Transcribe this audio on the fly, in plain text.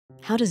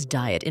How does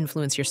diet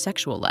influence your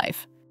sexual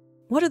life?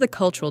 What are the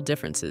cultural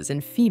differences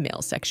in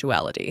female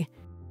sexuality?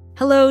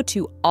 Hello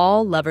to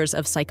all lovers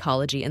of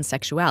psychology and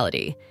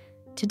sexuality.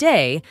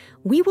 Today,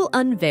 we will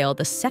unveil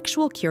the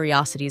sexual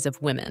curiosities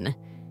of women.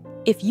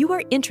 If you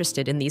are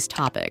interested in these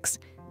topics,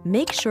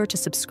 make sure to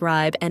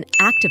subscribe and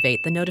activate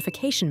the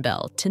notification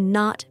bell to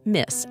not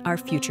miss our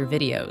future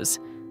videos.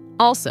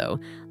 Also,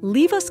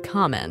 leave us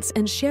comments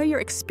and share your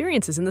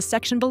experiences in the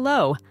section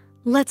below.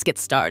 Let's get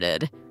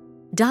started.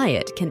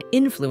 Diet can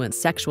influence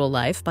sexual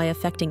life by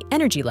affecting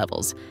energy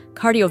levels,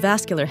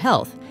 cardiovascular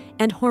health,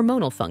 and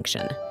hormonal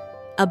function.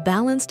 A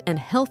balanced and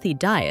healthy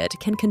diet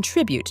can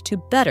contribute to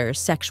better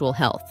sexual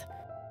health.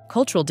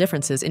 Cultural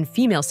differences in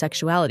female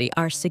sexuality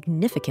are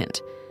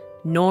significant.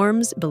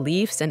 Norms,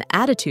 beliefs, and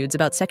attitudes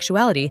about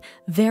sexuality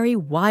vary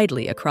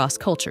widely across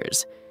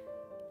cultures.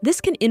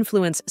 This can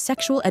influence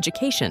sexual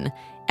education,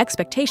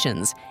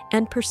 expectations,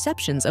 and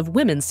perceptions of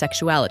women's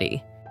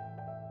sexuality.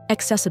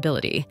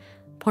 Accessibility.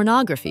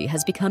 Pornography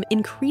has become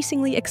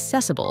increasingly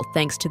accessible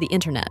thanks to the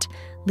internet,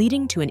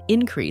 leading to an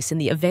increase in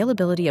the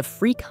availability of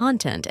free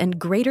content and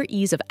greater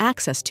ease of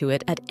access to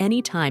it at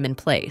any time and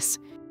place.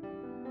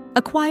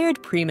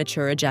 Acquired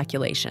premature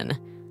ejaculation.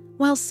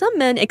 While some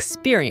men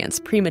experience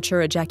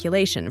premature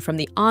ejaculation from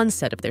the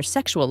onset of their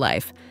sexual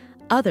life,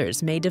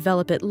 others may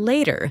develop it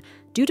later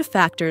due to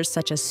factors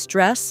such as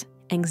stress,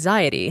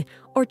 anxiety,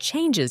 or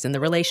changes in the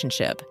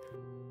relationship.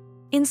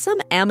 In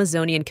some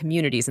Amazonian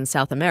communities in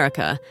South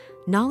America,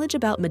 knowledge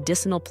about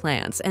medicinal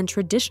plants and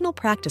traditional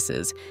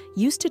practices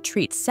used to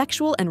treat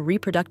sexual and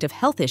reproductive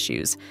health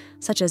issues,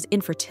 such as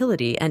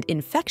infertility and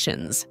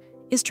infections,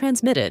 is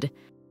transmitted.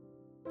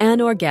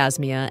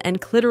 Anorgasmia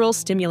and clitoral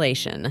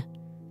stimulation.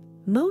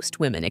 Most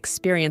women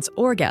experience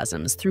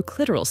orgasms through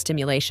clitoral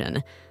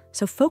stimulation,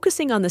 so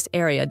focusing on this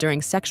area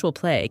during sexual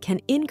play can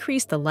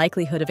increase the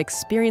likelihood of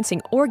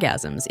experiencing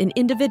orgasms in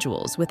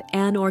individuals with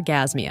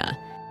anorgasmia.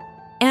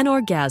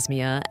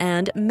 Anorgasmia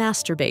and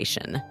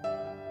masturbation.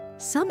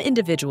 Some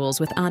individuals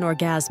with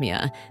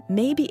anorgasmia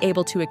may be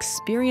able to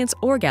experience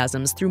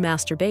orgasms through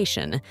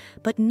masturbation,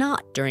 but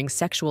not during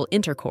sexual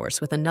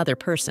intercourse with another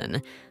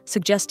person,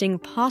 suggesting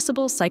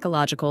possible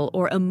psychological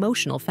or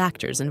emotional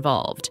factors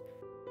involved.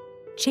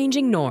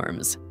 Changing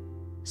norms.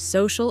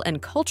 Social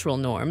and cultural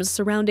norms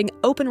surrounding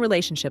open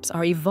relationships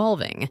are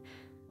evolving.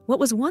 What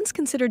was once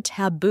considered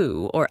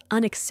taboo or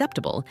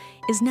unacceptable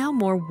is now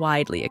more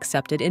widely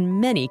accepted in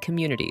many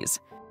communities.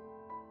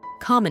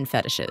 Common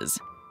fetishes.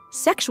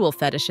 Sexual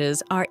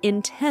fetishes are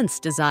intense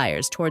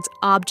desires towards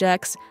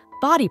objects,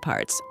 body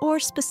parts, or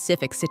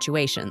specific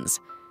situations.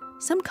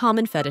 Some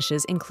common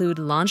fetishes include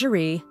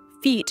lingerie,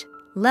 feet,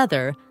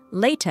 leather,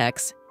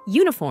 latex,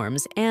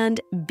 uniforms,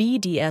 and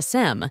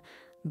BDSM,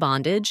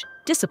 bondage,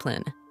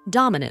 discipline,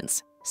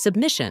 dominance,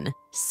 submission,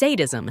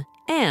 sadism,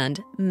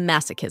 and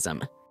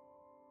masochism.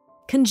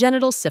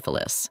 Congenital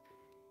syphilis.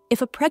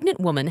 If a pregnant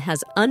woman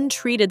has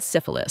untreated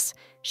syphilis,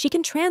 she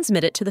can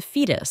transmit it to the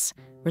fetus,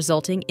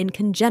 resulting in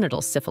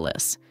congenital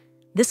syphilis.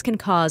 This can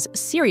cause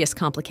serious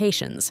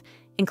complications,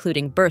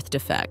 including birth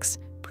defects,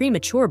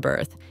 premature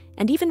birth,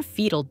 and even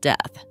fetal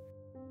death.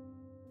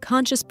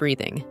 Conscious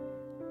breathing.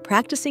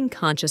 Practicing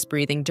conscious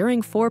breathing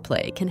during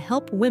foreplay can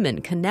help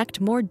women connect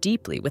more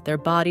deeply with their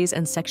bodies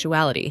and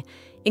sexuality,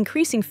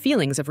 increasing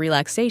feelings of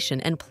relaxation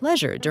and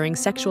pleasure during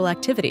sexual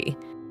activity.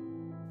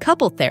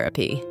 Couple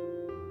therapy.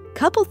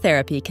 Couple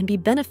therapy can be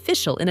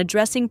beneficial in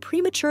addressing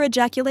premature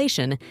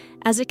ejaculation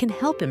as it can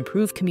help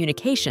improve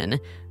communication,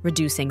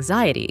 reduce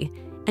anxiety,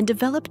 and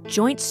develop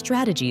joint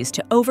strategies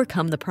to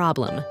overcome the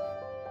problem.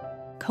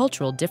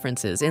 Cultural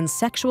differences in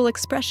sexual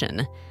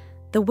expression.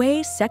 The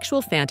way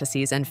sexual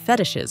fantasies and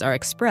fetishes are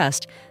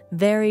expressed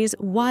varies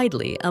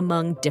widely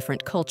among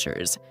different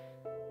cultures.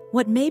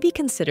 What may be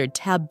considered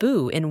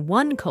taboo in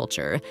one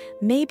culture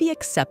may be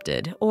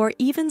accepted or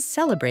even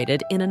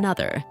celebrated in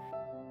another.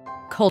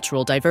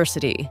 Cultural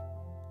diversity.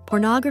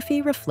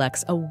 Pornography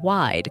reflects a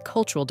wide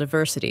cultural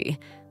diversity,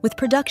 with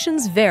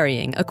productions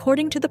varying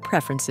according to the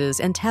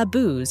preferences and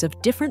taboos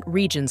of different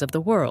regions of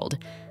the world,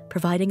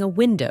 providing a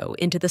window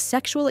into the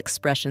sexual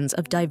expressions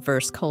of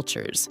diverse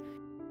cultures.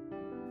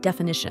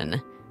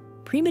 Definition.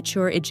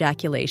 Premature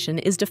ejaculation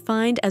is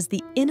defined as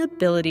the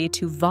inability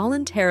to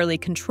voluntarily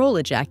control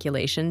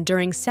ejaculation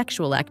during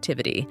sexual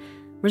activity,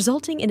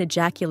 resulting in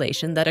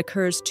ejaculation that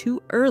occurs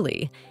too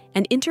early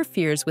and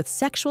interferes with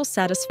sexual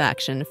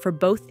satisfaction for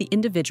both the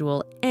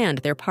individual and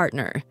their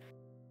partner.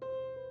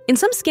 In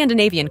some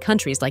Scandinavian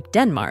countries like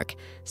Denmark,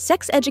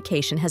 sex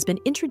education has been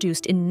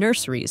introduced in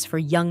nurseries for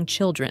young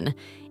children,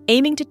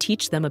 aiming to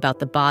teach them about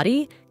the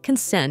body,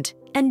 consent,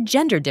 and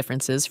gender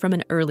differences from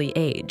an early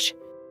age.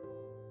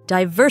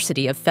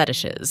 Diversity of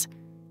fetishes.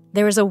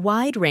 There is a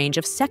wide range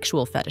of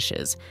sexual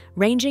fetishes,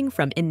 ranging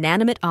from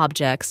inanimate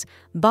objects,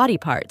 body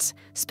parts,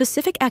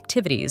 specific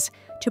activities,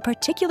 to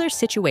particular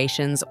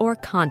situations or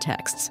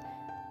contexts.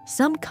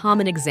 Some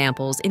common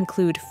examples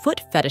include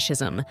foot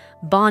fetishism,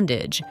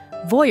 bondage,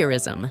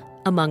 voyeurism,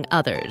 among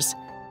others.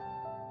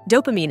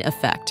 Dopamine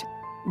effect.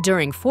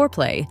 During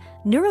foreplay,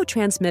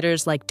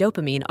 neurotransmitters like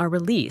dopamine are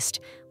released,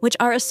 which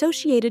are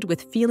associated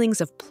with feelings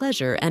of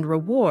pleasure and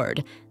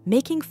reward,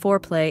 making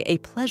foreplay a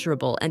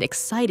pleasurable and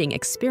exciting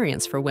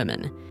experience for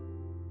women.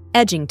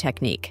 Edging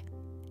technique.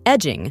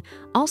 Edging,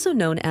 also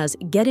known as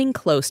getting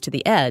close to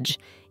the edge,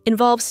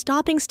 involves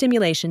stopping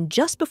stimulation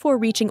just before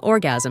reaching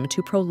orgasm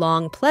to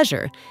prolong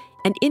pleasure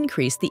and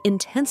increase the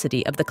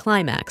intensity of the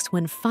climax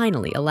when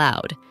finally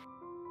allowed.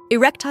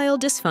 Erectile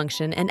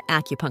dysfunction and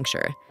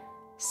acupuncture.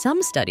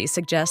 Some studies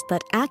suggest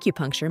that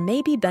acupuncture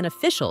may be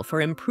beneficial for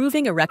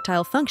improving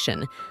erectile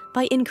function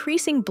by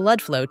increasing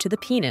blood flow to the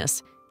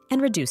penis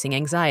and reducing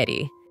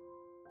anxiety.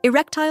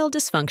 Erectile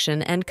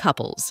dysfunction and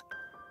couples.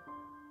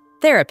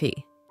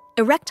 Therapy.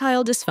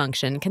 Erectile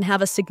dysfunction can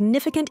have a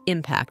significant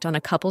impact on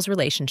a couple's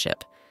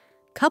relationship.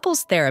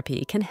 Couples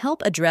therapy can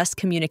help address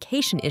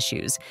communication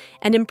issues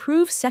and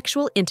improve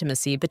sexual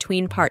intimacy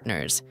between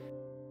partners.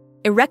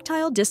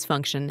 Erectile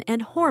dysfunction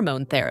and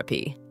hormone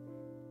therapy.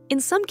 In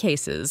some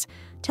cases,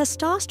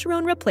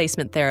 testosterone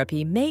replacement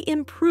therapy may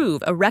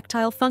improve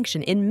erectile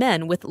function in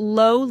men with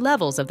low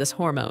levels of this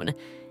hormone,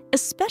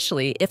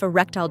 especially if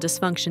erectile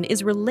dysfunction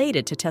is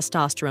related to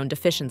testosterone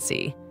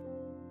deficiency.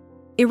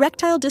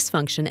 Erectile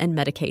dysfunction and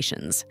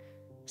medications.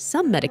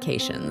 Some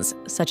medications,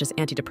 such as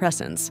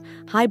antidepressants,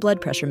 high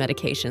blood pressure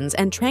medications,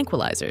 and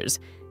tranquilizers,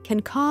 can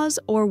cause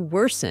or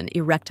worsen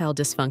erectile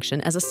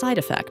dysfunction as a side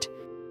effect.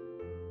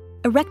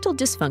 Erectile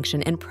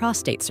dysfunction and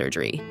prostate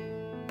surgery.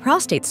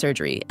 Prostate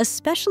surgery,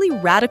 especially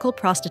radical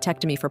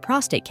prostatectomy for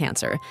prostate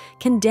cancer,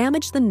 can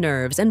damage the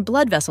nerves and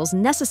blood vessels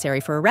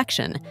necessary for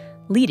erection,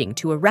 leading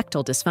to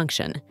erectile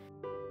dysfunction.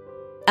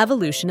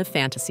 Evolution of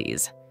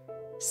fantasies.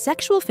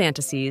 Sexual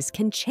fantasies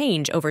can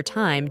change over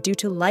time due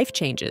to life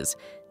changes,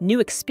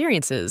 new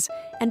experiences,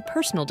 and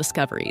personal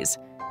discoveries.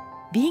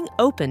 Being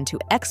open to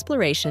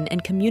exploration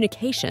and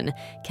communication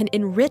can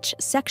enrich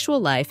sexual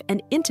life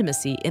and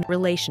intimacy in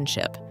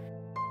relationship.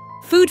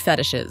 Food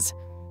fetishes.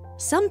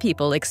 Some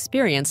people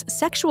experience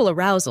sexual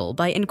arousal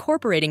by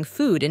incorporating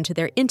food into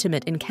their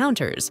intimate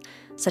encounters,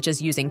 such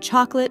as using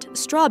chocolate,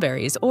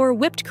 strawberries, or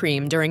whipped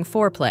cream during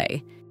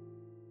foreplay.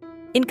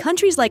 In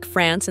countries like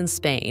France and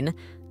Spain,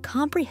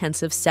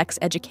 comprehensive sex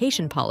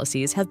education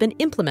policies have been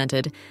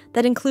implemented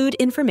that include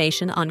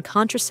information on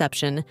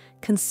contraception,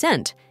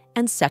 consent,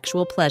 and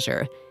sexual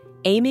pleasure,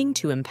 aiming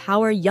to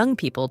empower young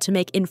people to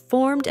make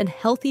informed and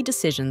healthy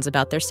decisions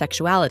about their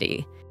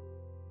sexuality.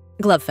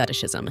 Glove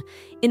fetishism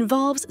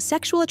involves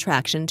sexual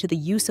attraction to the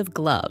use of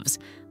gloves,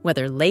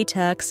 whether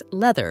latex,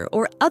 leather,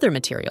 or other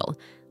material,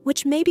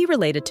 which may be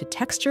related to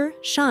texture,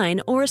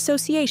 shine, or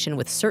association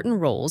with certain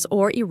roles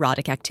or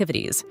erotic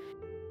activities.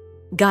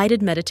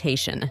 Guided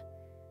meditation.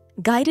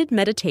 Guided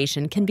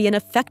meditation can be an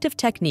effective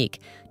technique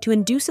to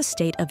induce a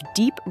state of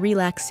deep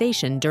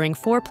relaxation during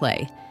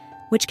foreplay,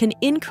 which can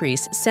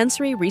increase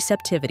sensory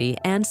receptivity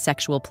and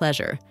sexual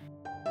pleasure.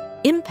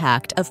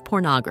 Impact of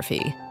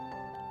pornography.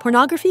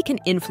 Pornography can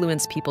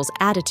influence people's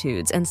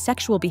attitudes and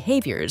sexual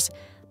behaviors,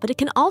 but it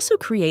can also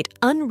create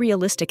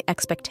unrealistic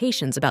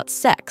expectations about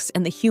sex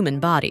and the human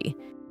body.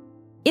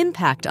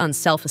 Impact on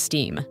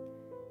self-esteem.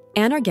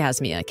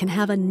 Anorgasmia can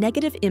have a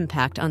negative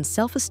impact on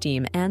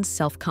self-esteem and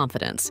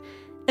self-confidence,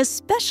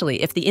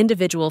 especially if the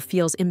individual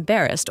feels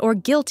embarrassed or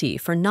guilty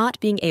for not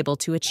being able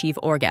to achieve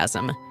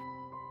orgasm.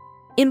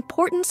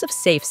 Importance of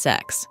safe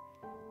sex.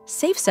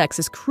 Safe sex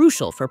is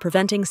crucial for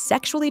preventing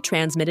sexually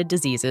transmitted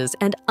diseases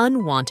and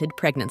unwanted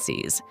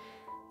pregnancies.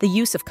 The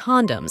use of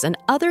condoms and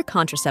other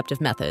contraceptive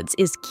methods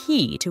is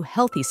key to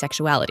healthy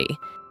sexuality.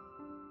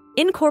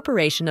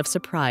 Incorporation of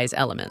surprise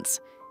elements.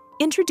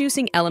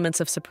 Introducing elements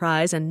of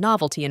surprise and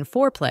novelty in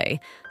foreplay,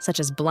 such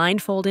as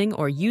blindfolding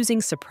or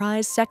using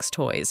surprise sex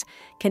toys,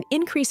 can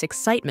increase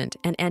excitement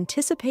and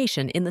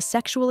anticipation in the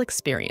sexual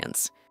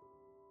experience.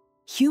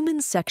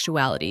 Human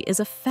sexuality is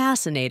a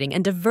fascinating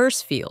and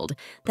diverse field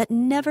that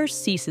never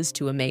ceases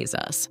to amaze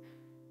us.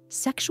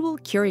 Sexual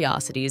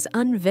curiosities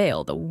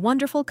unveil the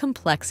wonderful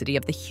complexity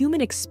of the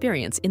human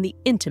experience in the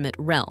intimate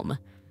realm.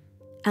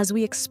 As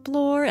we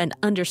explore and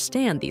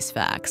understand these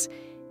facts,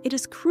 it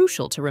is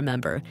crucial to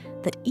remember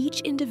that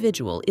each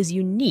individual is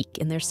unique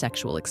in their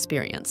sexual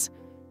experience.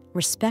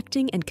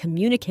 Respecting and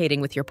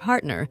communicating with your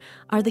partner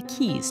are the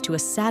keys to a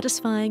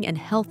satisfying and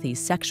healthy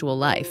sexual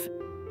life.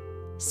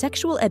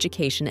 Sexual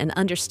education and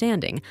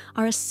understanding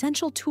are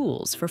essential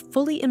tools for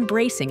fully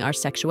embracing our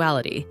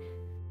sexuality.